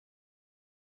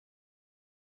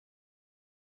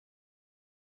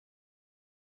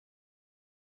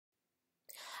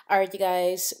Alright, you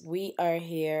guys, we are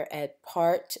here at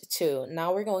part two.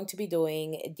 Now we're going to be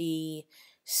doing the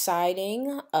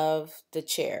siding of the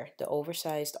chair, the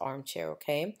oversized armchair,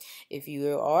 okay? If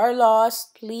you are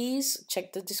lost, please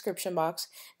check the description box.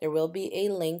 There will be a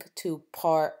link to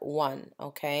part one,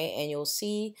 okay? And you'll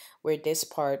see where this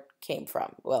part came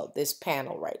from. Well, this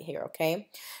panel right here, okay?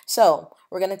 So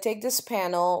we're going to take this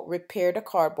panel, repair the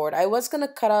cardboard. I was going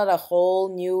to cut out a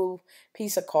whole new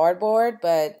piece of cardboard,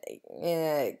 but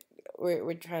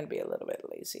we're trying to be a little bit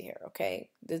lazy here, okay?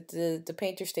 The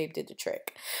painter's tape did the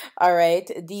trick. All right,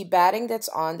 the batting that's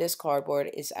on this cardboard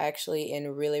is actually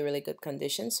in really good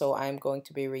condition, so I'm going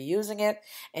to be reusing it,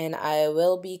 and I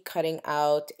will be cutting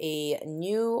out a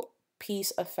new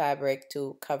piece of fabric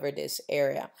to cover this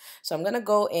area. So I'm gonna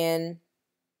go in,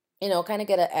 kind of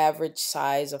get an average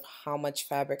size of how much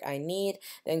fabric I need,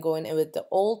 then go in with the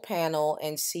old panel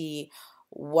and see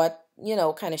what,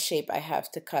 kind of shape I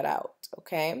have to cut out,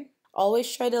 okay?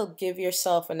 Always try to give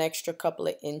yourself an extra couple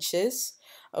of inches,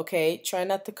 okay? Try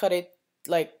not to cut it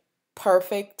like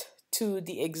perfect to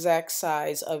the exact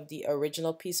size of the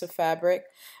original piece of fabric,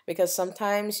 because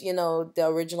sometimes, the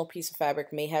original piece of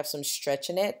fabric may have some stretch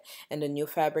in it and the new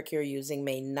fabric you're using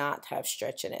may not have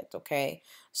stretch in it, okay?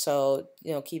 So,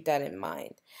 keep that in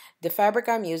mind. The fabric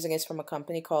I'm using is from a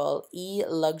company called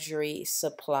Luxury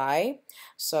Supply.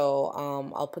 So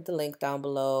I'll put the link down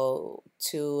below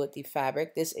to the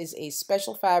fabric. This is a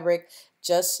special fabric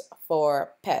just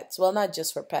for pets. Well, not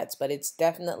just for pets, but it's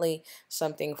definitely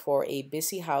something for a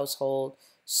busy household.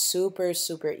 Super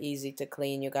easy to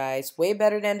clean, you guys. Way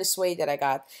better than the suede that I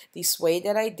got. The suede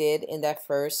that I did in my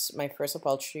first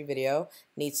upholstery video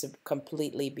needs to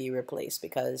completely be replaced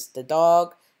because the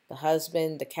dog, the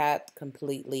husband, the cat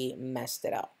completely messed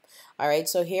it up. All right,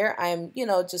 so here I'm,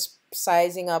 just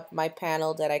sizing up my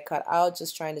panel that I cut out,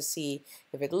 just trying to see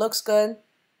if it looks good.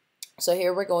 So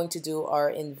here we're going to do our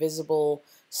invisible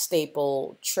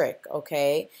staple trick,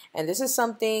 okay? And this is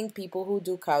something people who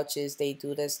do couches, they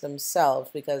do this themselves,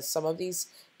 because some of these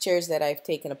chairs that I've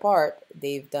taken apart,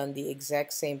 they've done the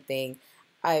exact same thing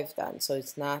I've done. So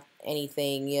it's not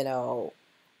anything,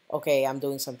 okay, I'm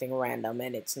doing something random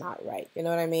and it's not right. You know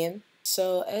what I mean?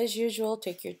 So as usual,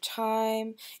 take your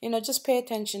time, just pay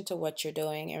attention to what you're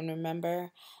doing. And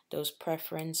remember those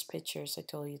preference pictures I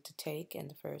told you to take in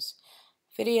the first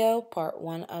video, part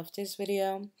one of this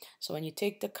video. So when you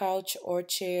take the couch or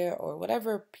chair or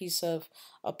whatever piece of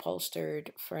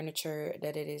upholstered furniture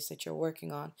that it is that you're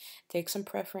working on, take some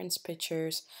preference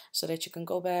pictures so that you can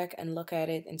go back and look at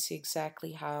it and see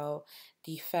exactly how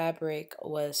the fabric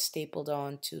was stapled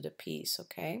on to the piece,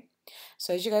 okay?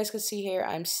 So as you guys can see here,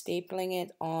 I'm stapling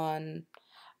it on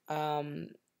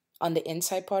the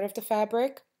inside part of the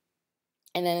fabric,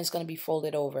 and then it's going to be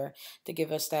folded over to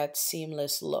give us that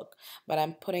seamless look. But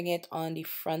I'm putting it on the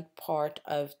front part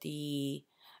of the,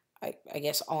 I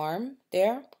guess, arm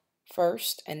there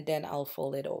first, and then I'll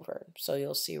fold it over. So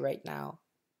you'll see right now.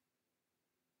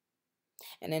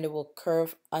 And then it will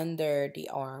curve under the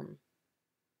arm.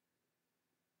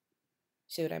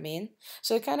 See what I mean?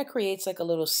 So it kind of creates like a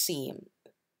little seam,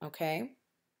 okay?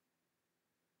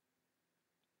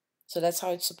 So that's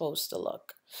how it's supposed to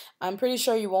look. I'm pretty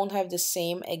sure you won't have the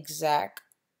same exact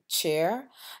chair,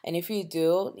 and if you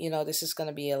do, this is going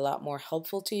to be a lot more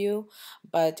helpful to you.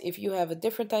 But if you have a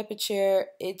different type of chair,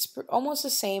 it's almost the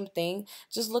same thing.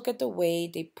 Just look at the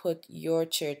way they put your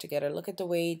chair together. Look at the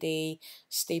way they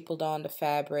stapled on the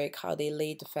fabric, how they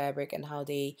laid the fabric, and how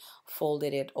they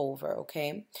folded it over,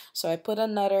 okay? So I put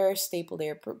another staple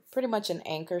there, pretty much an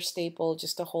anchor staple,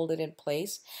 just to hold it in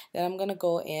place. Then I'm going to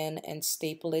go in and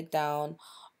staple it down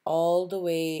all the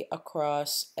way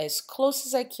across as close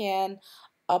as I can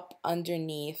up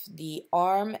underneath the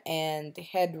arm and the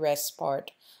headrest part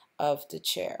of the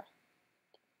chair.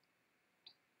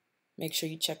 Make sure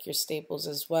you check your staples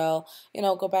as well.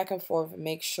 Go back and forth and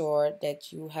make sure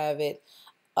that you have it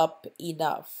up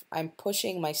enough. I'm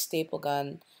pushing my staple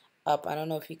gun up. I don't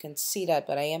know if you can see that,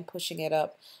 but I am pushing it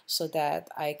up so that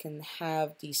I can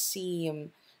have the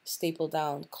seam staple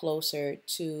down closer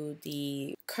to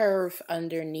the curve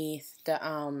underneath the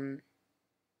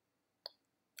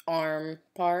arm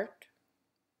part.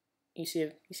 You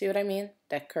see what I mean?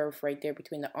 That curve right there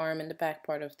between the arm and the back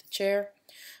part of the chair.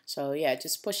 So yeah,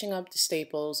 just pushing up the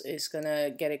staples is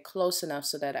gonna get it close enough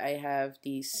so that I have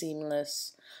the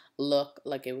seamless look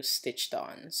like it was stitched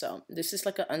on. So this is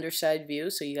like an underside view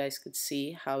so you guys could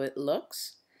see how it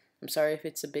looks. I'm sorry if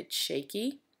it's a bit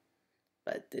shaky,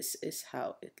 but this is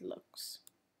how it looks.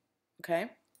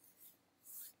 Okay?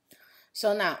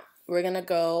 So now we're gonna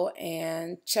go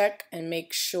and check and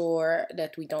make sure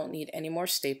that we don't need any more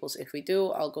staples. If we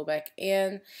do, I'll go back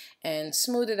in and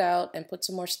smooth it out and put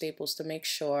some more staples to make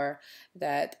sure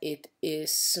that it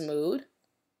is smooth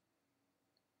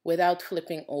without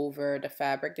flipping over the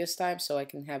fabric this time, so I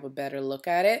can have a better look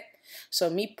at it. So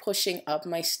me pushing up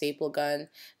my staple gun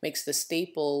makes the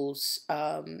staples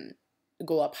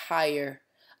go up higher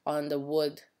on the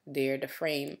wood there, the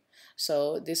frame.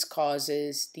 So this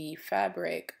causes the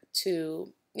fabric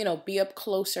to, you know, be up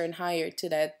closer and higher to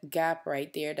that gap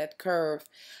right there, that curve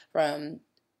from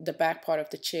the back part of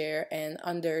the chair and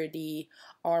under the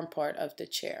arm part of the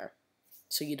chair,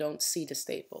 so you don't see the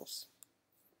staples.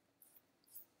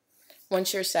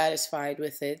 Once you're satisfied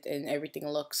with it and everything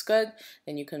looks good,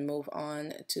 then you can move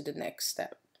on to the next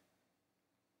step.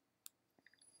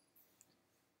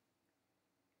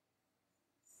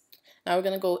 Now we're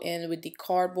going to go in with the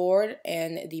cardboard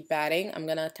and the batting. I'm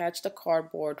going to attach the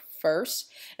cardboard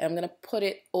first, and I'm going to put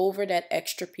it over that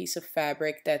extra piece of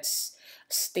fabric that's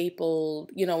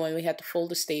stapled, you know, when we had to fold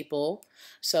the staple.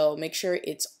 So make sure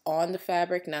it's on the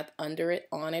fabric, not under it,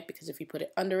 on it, because if you put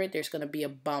it under it, there's going to be a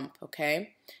bump,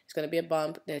 okay? It's going to be a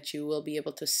bump that you will be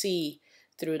able to see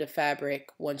through the fabric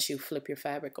once you flip your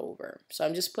fabric over. So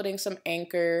I'm just putting some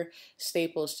anchor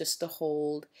staples just to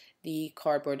hold the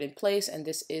cardboard in place, and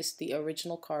this is the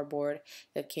original cardboard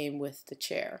that came with the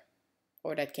chair,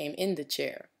 or that came in the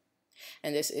chair.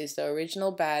 And this is the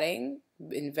original batting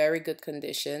in very good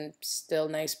condition, still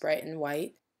nice, bright and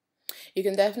white. You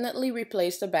can definitely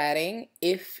replace the batting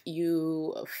if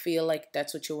you feel like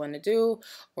that's what you want to do,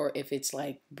 or if it's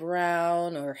like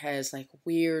brown or has like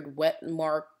weird wet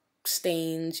mark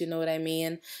stains, you know what I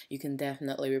mean, you can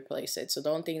definitely replace it. So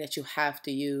don't think that you have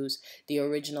to use the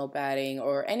original batting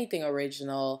or anything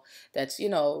original that's, you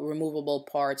know, removable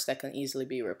parts that can easily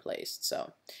be replaced.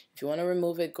 So if you want to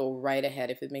remove it, go right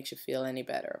ahead if it makes you feel any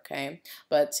better, okay?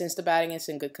 But since the batting is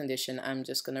in good condition, I'm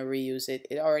just going to reuse it.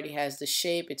 It already has the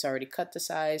shape, it's already cut the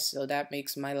size, so that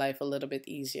makes my life a little bit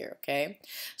easier, okay?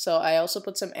 So I also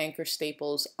put some anchor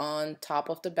staples on top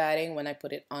of the batting when I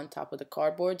put it on top of the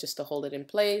cardboard just to hold it in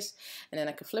place. And then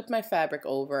I can flip my fabric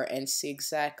over and see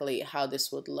exactly how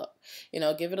this would look. You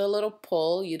know, give it a little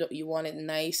pull. You want it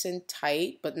nice and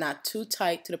tight, but not too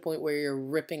tight to the point where you're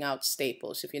ripping out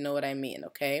staples, if you know what I mean,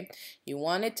 okay? You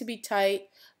want it to be tight,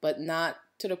 but not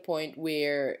to the point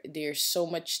where there's so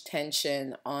much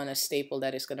tension on a staple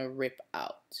that it's going to rip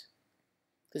out.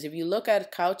 Because if you look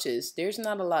at couches, there's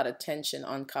not a lot of tension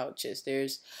on couches.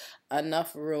 There's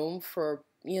enough room for,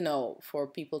 you know, for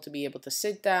people to be able to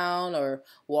sit down or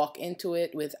walk into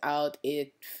it without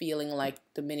it feeling like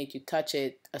the minute you touch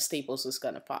it, a staple is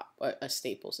going to pop, or a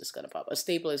staple is going to pop. A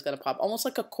staple is going to pop, almost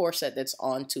like a corset that's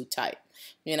on too tight,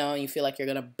 you know, and you feel like you're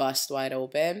going to bust wide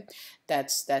open.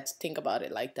 That's think about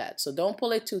it like that. So don't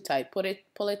pull it too tight.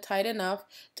 Pull it tight enough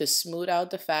to smooth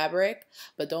out the fabric,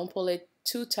 but don't pull it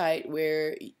too tight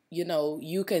where, you know,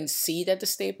 you can see that the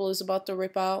staple is about to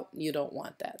rip out. You don't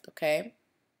want that, okay?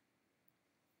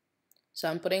 So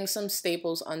I'm putting some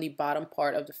staples on the bottom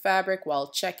part of the fabric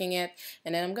while checking it,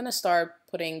 and then I'm going to start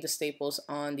putting the staples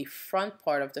on the front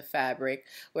part of the fabric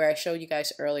where I showed you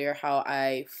guys earlier how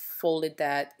I folded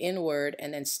that inward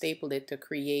and then stapled it to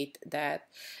create that,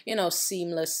 you know,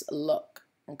 seamless look,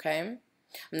 okay?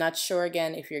 I'm not sure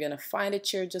again if you're gonna find a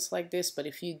chair just like this, but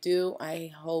if you do,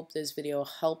 I hope this video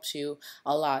helps you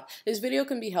a lot. This video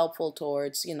can be helpful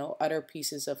towards, you know, other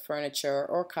pieces of furniture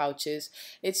or couches.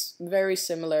 It's very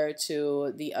similar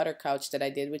to the other couch that I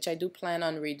did, which I do plan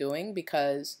on redoing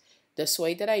because the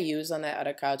suede that I used on that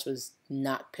other couch was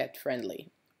not pet friendly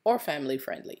or family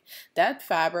friendly. That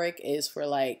fabric is for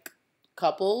like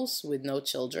couples with no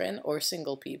children or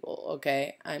single people,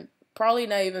 okay? I'm probably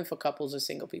not even for couples or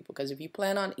single people, because if you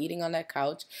plan on eating on that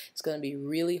couch, it's going to be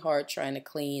really hard trying to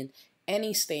clean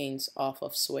any stains off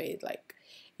of suede. Like,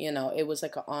 you know, it was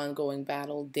like an ongoing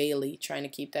battle daily trying to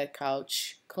keep that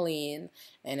couch clean.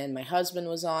 And then my husband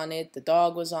was on it, the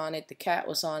dog was on it, the cat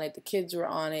was on it, the kids were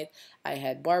on it. I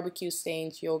had barbecue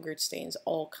stains, yogurt stains,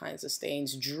 all kinds of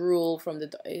stains, drool from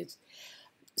the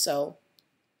so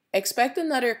expect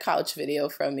another couch video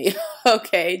from me,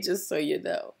 okay, just so you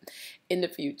know, in the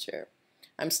future.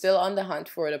 I'm still on the hunt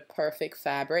for the perfect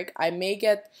fabric. I may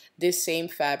get this same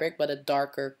fabric but a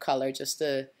darker color just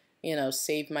to, you know,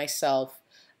 save myself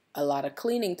a lot of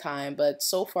cleaning time. But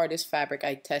so far this fabric,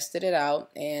 I tested it out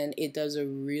and it does a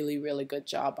really, really good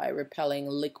job by repelling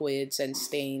liquids and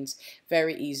stains.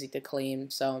 Very easy to clean.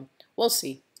 So we'll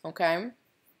see, okay?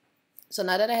 So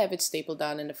now that I have it stapled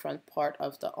down in the front part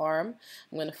of the arm,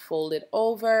 I'm going to fold it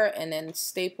over and then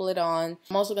staple it on.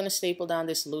 I'm also going to staple down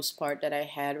this loose part that I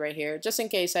had right here, just in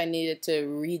case I needed to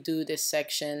redo this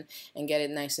section and get it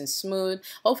nice and smooth.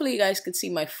 Hopefully you guys could see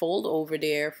my fold over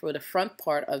there for the front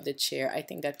part of the chair. I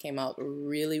think that came out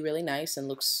really, really nice and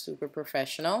looks super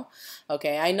professional.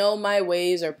 Okay, I know my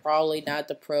ways are probably not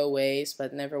the pro ways,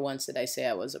 but never once did I say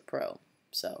I was a pro.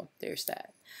 So there's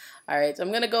that. Alright, so I'm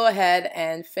going to go ahead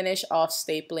and finish off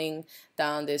stapling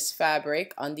down this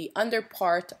fabric on the under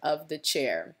part of the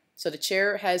chair. So the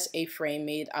chair has a frame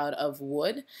made out of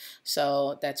wood,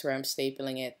 so that's where I'm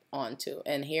stapling it onto.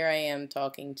 And here I am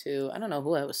talking to, I don't know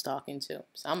who I was talking to,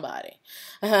 somebody.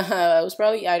 I was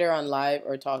probably either on live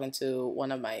or talking to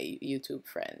one of my YouTube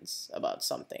friends about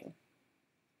something.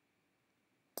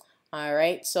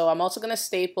 Alright, so I'm also going to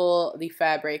staple the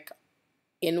fabric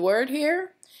inward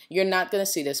here. You're not going to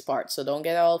see this part, so don't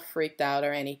get all freaked out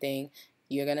or anything.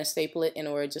 You're going to staple it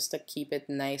inward just to keep it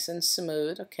nice and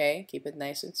smooth, okay? Keep it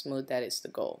nice and smooth. That is the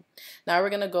goal. Now we're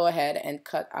going to go ahead and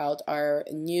cut out our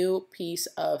new piece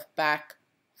of back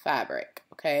fabric,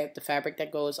 okay? The fabric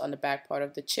that goes on the back part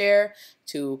of the chair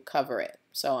to cover it.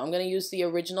 So I'm going to use the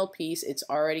original piece. It's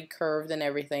already curved and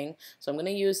everything. So I'm going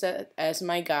to use that as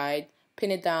my guide,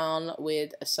 pin it down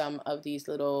with some of these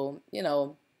little, you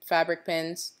know, fabric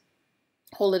pins,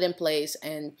 hold it in place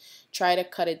and try to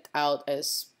cut it out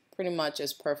as pretty much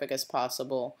as perfect as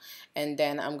possible. And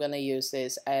then I'm going to use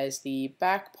this as the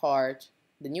back part,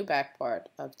 the new back part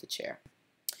of the chair.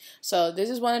 So this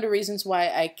is one of the reasons why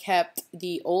I kept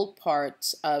the old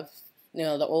parts of, you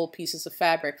know, the old pieces of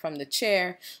fabric from the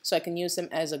chair, so I can use them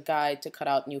as a guide to cut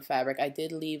out new fabric. I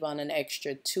did leave on an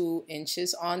extra 2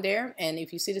 inches on there, and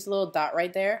if you see this little dot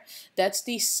right there, that's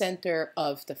the center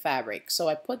of the fabric. So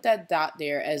I put that dot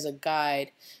there as a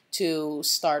guide to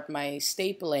start my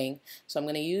stapling. So I'm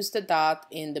going to use the dot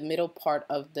in the middle part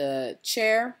of the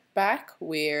chair back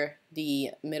where the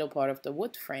middle part of the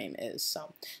wood frame is.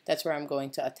 So that's where I'm going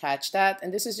to attach that,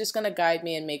 and this is just going to guide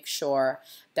me and make sure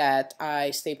that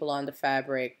I staple on the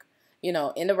fabric, you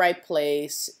know, in the right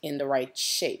place, in the right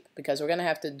shape, because we're going to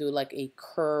have to do like a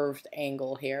curved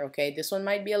angle here, okay? This one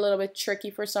might be a little bit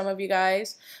tricky for some of you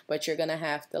guys, but you're going to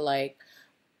have to like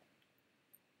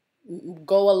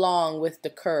go along with the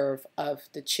curve of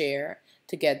the chair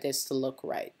to get this to look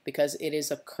right, because it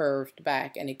is a curved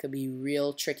back and it could be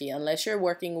real tricky unless you're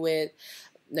working with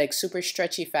like super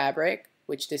stretchy fabric,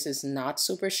 which this is not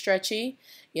super stretchy.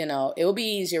 You know, it will be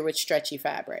easier with stretchy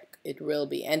fabric. It will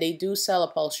be. And they do sell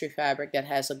upholstery fabric that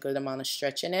has a good amount of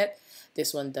stretch in it.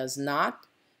 This one does not,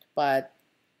 but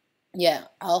yeah,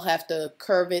 I'll have to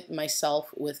curve it myself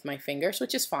with my fingers,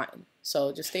 which is fine.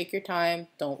 So just take your time,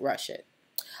 don't rush it.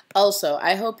 Also,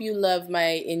 I hope you love my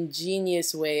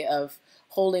ingenious way of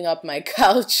holding up my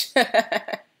couch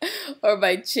or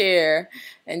my chair.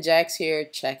 And Jack's here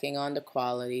checking on the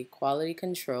quality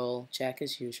control. Jack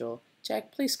as usual.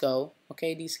 Jack, please go.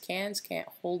 Okay, these cans can't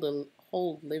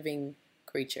hold living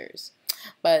creatures.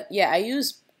 But yeah, I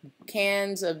use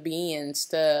cans of beans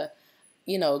to,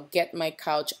 you know, get my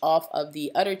couch off of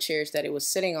the other chairs that it was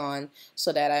sitting on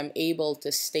so that I'm able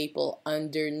to staple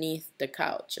underneath the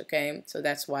couch, okay? So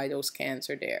that's why those cans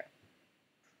are there.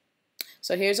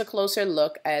 So here's a closer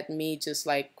look at me just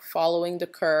like following the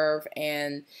curve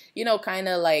and, you know, kind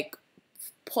of like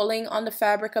pulling on the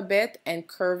fabric a bit and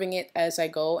curving it as I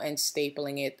go and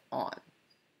stapling it on.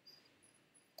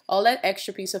 All that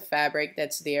extra piece of fabric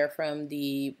that's there from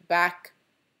the back,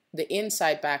 the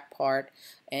inside back part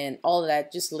and all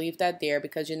that, just leave that there,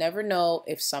 because you never know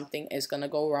if something is gonna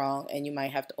go wrong and you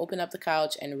might have to open up the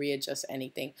couch and readjust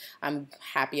anything. I'm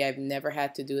happy I've never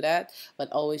had to do that, but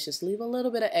always just leave a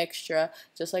little bit of extra,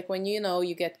 just like when you know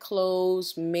you get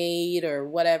clothes made or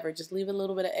whatever, just leave a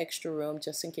little bit of extra room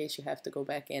just in case you have to go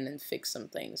back in and fix some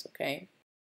things, okay?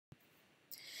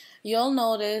 You'll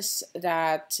notice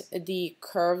that the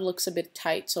curve looks a bit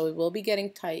tight, so it will be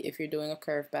getting tight if you're doing a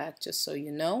curve back, just so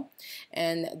you know.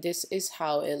 And this is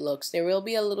how it looks. There will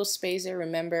be a little space there.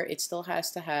 Remember, it still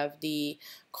has to have the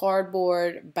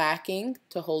cardboard backing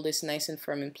to hold this nice and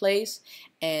firm in place,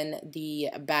 and the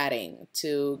batting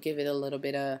to give it a little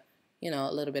bit of, you know,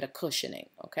 a little bit of cushioning,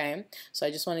 okay? So I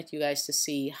just wanted you guys to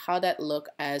see how that looked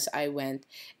as I went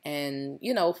and,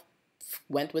 you know,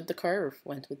 went with the curve,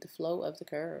 went with the flow of the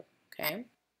curve, okay?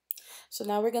 So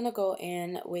now we're gonna go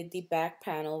in with the back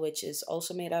panel, which is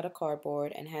also made out of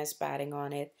cardboard and has batting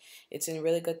on it. It's in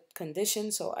really good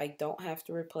condition, so I don't have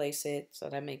to replace it, so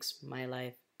that makes my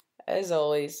life, as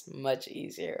always, much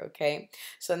easier, okay?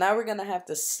 So now we're gonna have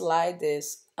to slide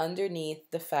this underneath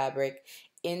the fabric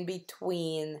in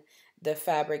between the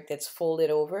fabric that's folded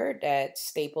over, that's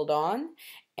stapled on,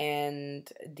 and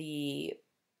the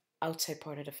outside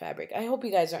part of the fabric. I hope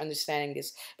you guys are understanding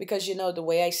this, because you know the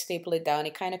way I staple it down,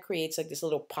 it kind of creates like this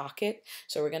little pocket.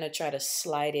 So we're going to try to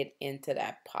slide it into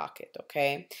that pocket,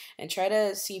 okay? And try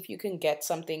to see if you can get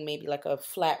something, maybe like a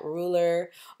flat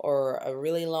ruler or a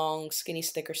really long skinny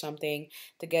stick or something,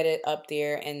 to get it up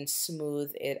there and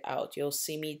smooth it out. You'll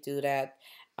see me do that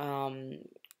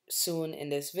soon in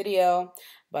this video,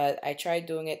 but I tried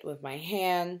doing it with my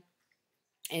hand,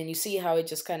 and you see how it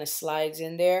just kind of slides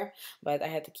in there, but I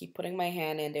had to keep putting my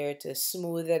hand in there to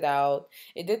smooth it out.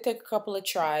 It did take a couple of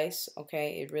tries,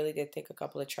 okay? It really did take a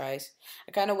couple of tries.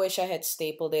 I kind of wish I had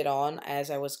stapled it on as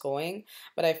I was going,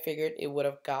 but I figured it would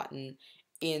have gotten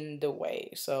in the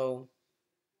way. So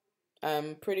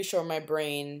I'm pretty sure my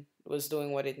brain was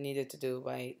doing what it needed to do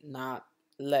by not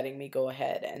letting me go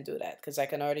ahead and do that, because I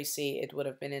can already see it would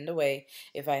have been in the way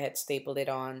if I had stapled it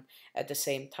on at the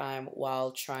same time while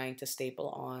trying to staple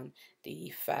on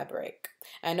the fabric.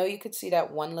 I know you could see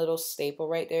that one little staple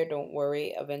right there. Don't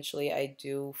worry, eventually I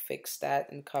do fix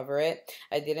that and cover it.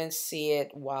 I didn't see it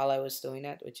while I was doing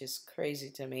that, which is crazy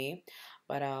to me.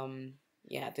 But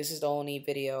yeah, this is the only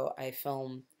video I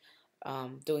filmed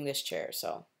doing this chair,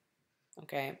 so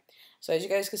okay. So as you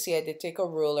guys can see, I did take a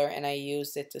ruler and I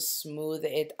used it to smooth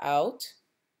it out.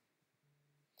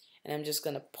 And I'm just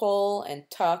going to pull and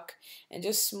tuck and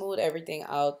just smooth everything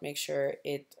out. Make sure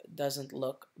it doesn't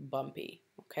look bumpy,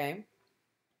 okay?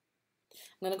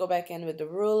 I'm going to go back in with the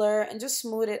ruler and just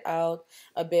smooth it out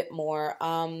a bit more.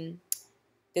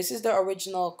 This is the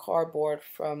original cardboard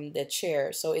from the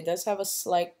chair. So it does have a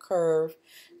slight curve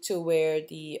to where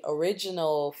the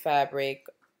original fabric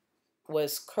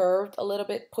was curved a little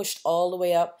bit, pushed all the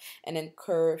way up, and then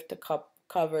curved to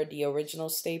cover the original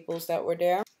staples that were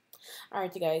there.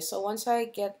 Alright, you guys, so once I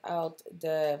get out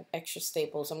the extra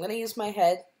staples, I'm going to use my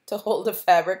head to hold the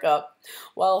fabric up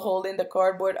while holding the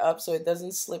cardboard up so it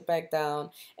doesn't slip back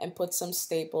down, and put some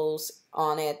staples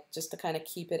on it just to kind of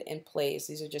keep it in place.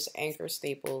 These are just anchor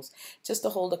staples just to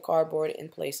hold the cardboard in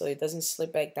place so it doesn't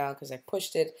slip back down, because I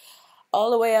pushed it all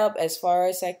the way up as far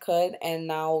as I could. And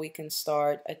now we can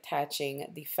start attaching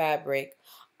the fabric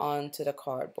onto the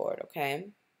cardboard, okay?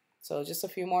 So just a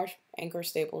few more anchor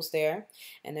staples there,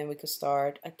 and then we can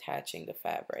start attaching the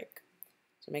fabric.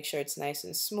 So make sure it's nice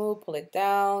and smooth, pull it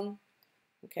down,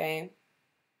 okay?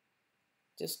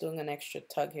 Just doing an extra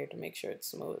tug here to make sure it's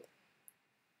smooth.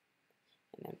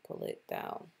 And then pull it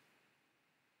down.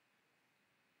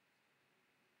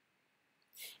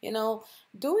 You know,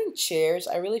 doing chairs,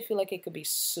 I really feel like it could be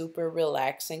super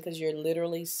relaxing, because you're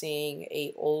literally seeing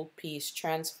a old piece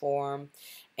transform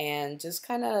and just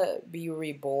kind of be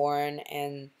reborn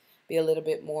and be a little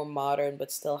bit more modern,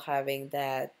 but still having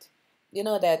that, you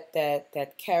know,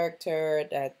 that character,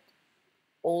 that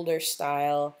older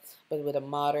style, but with a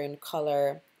modern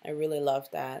color. I really love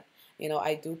that. You know,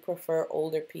 I do prefer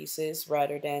older pieces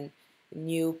rather than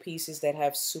new pieces that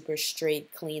have super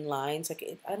straight, clean lines.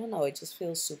 Like I don't know, it just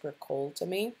feels super cold to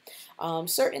me.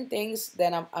 Certain things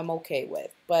then I'm okay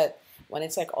with, but when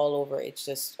it's like all over, it's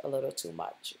just a little too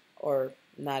much or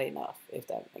not enough, if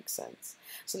that makes sense.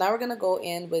 So now we're gonna go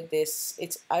in with this.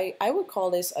 I would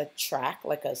call this a track,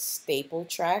 like a staple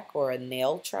track or a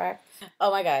nail track.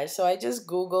 Oh my gosh, so I just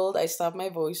Googled, I stopped my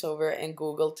voiceover and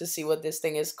Googled to see what this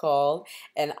thing is called,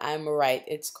 and I'm right.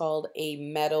 It's called a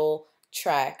metal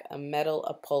track, a metal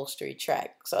upholstery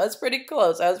track. So that's pretty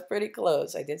close. I was pretty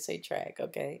close. I did say track.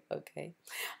 Okay, okay.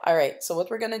 All right, so what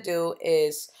we're gonna do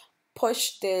is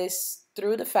push this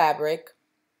through the fabric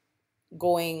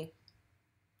going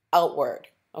outward.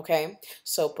 Okay,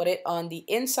 so put it on the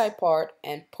inside part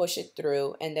and push it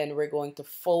through, and then we're going to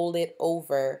fold it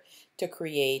over to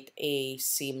create a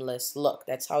seamless look.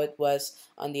 That's how it was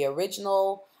on the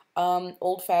original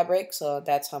old fabric, so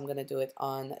that's how I'm gonna do it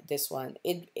on this one.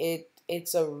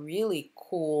 It's a really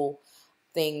cool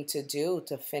thing to do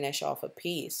to finish off a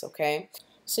piece, okay?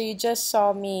 So you just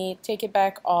saw me take it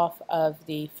back off of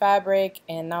the fabric,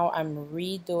 and now I'm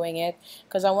redoing it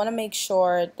because I want to make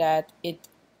sure that it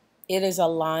is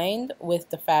aligned with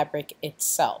the fabric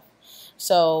itself.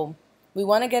 So we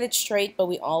want to get it straight, but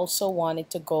we also want it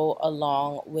to go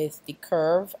along with the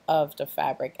curve of the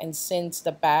fabric. And since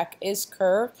the back is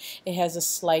curved, it has a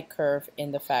slight curve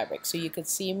in the fabric. So you could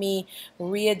see me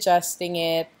readjusting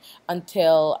it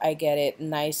until I get it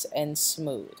nice and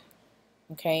smooth.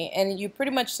 Okay, and you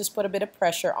pretty much just put a bit of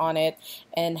pressure on it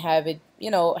and have it,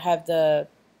 you know, have the,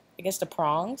 I guess the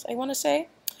prongs, I want to say,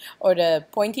 or the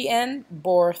pointy end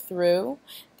bore through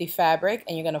the fabric,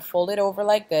 and you're going to fold it over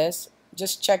like this.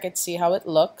 Just check it, see how it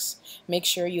looks. Make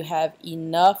sure you have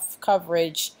enough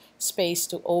coverage space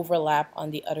to overlap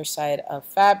on the other side of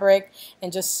fabric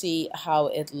and just see how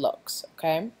it looks,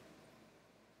 okay?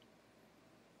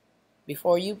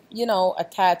 Before you know,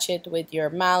 attach it with your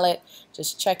mallet,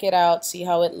 just check it out, see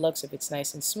how it looks, if it's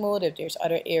nice and smooth, if there's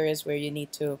other areas where you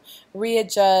need to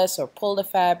readjust or pull the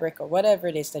fabric or whatever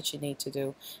it is that you need to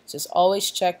do. Just always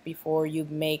check before you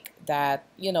make that,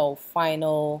 you know,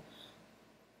 final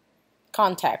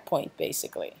contact point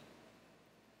basically.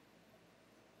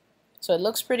 So it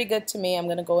looks pretty good to me. I'm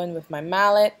going to go in with my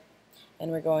mallet and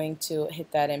we're going to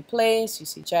hit that in place. You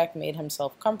see Jack made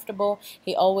himself comfortable.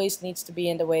 He always needs to be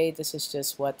in the way. This is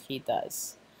just what he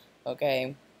does.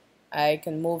 Okay, I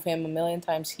can move him a million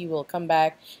times. He will come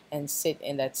back and sit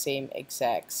in that same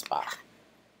exact spot.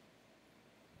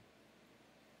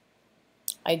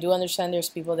 I do understand there's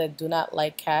people that do not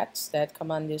like cats that come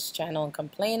on this channel and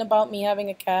complain about me having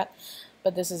a cat,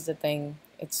 but this is the thing.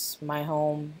 It's my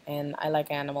home and I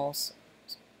like animals,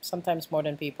 sometimes more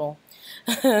than people,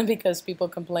 because people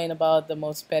complain about the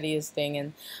most pettiest thing,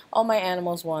 and all my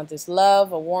animals want is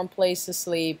love, a warm place to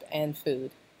sleep, and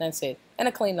food. That's it, and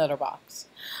a clean litter box.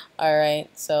 All right,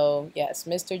 so yes,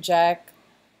 Mr. Jack,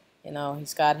 you know,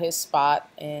 he's got his spot,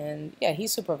 and yeah,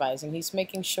 he's supervising. He's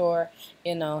making sure,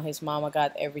 you know, his mama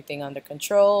got everything under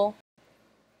control.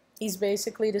 He's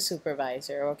basically the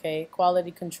supervisor, okay?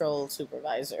 Quality control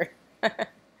supervisor.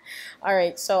 All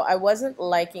right, so I wasn't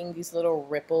liking these little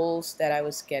ripples that I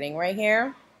was getting right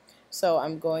here. So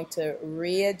I'm going to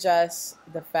readjust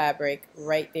the fabric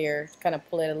right there, kind of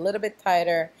pull it a little bit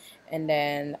tighter, and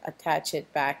then attach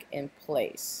it back in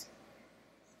place.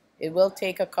 It will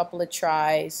take a couple of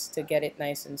tries to get it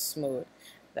nice and smooth,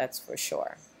 that's for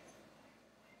sure.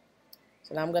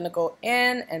 So now I'm going to go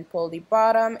in and pull the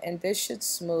bottom, and this should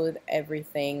smooth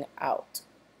everything out.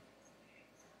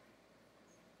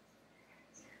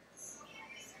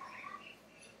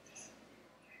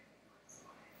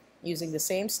 Using the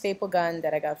same staple gun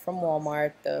that I got from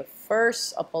Walmart, the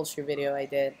first upholstery video I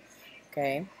did.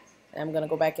 Okay, and I'm gonna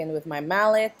go back in with my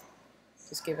mallet,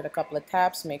 just give it a couple of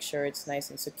taps, make sure it's nice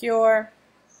and secure.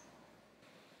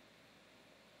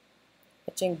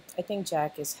 I think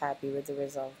Jack is happy with the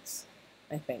results.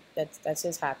 I think that's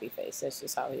his happy face. That's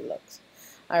just how he looks.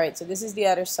 All right, so this is the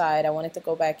other side. I wanted to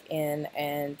go back in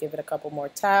and give it a couple more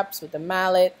taps with the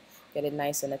mallet, get it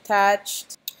nice and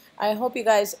attached. I hope you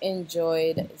guys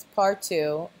enjoyed. It's part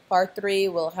 2. Part 3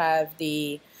 will have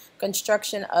the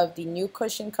construction of the new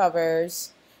cushion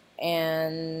covers,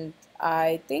 and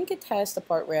I think it has the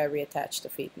part where I reattach the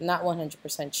feet. Not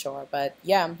 100% sure, but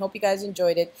yeah, hope you guys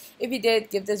enjoyed it. If you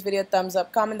did, give this video a thumbs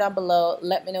up, comment down below,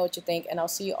 let me know what you think, and I'll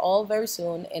see you all very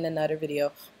soon in another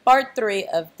video. Part 3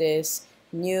 of this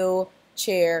new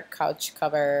chair couch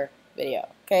cover video.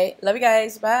 Okay, love you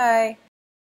guys. Bye.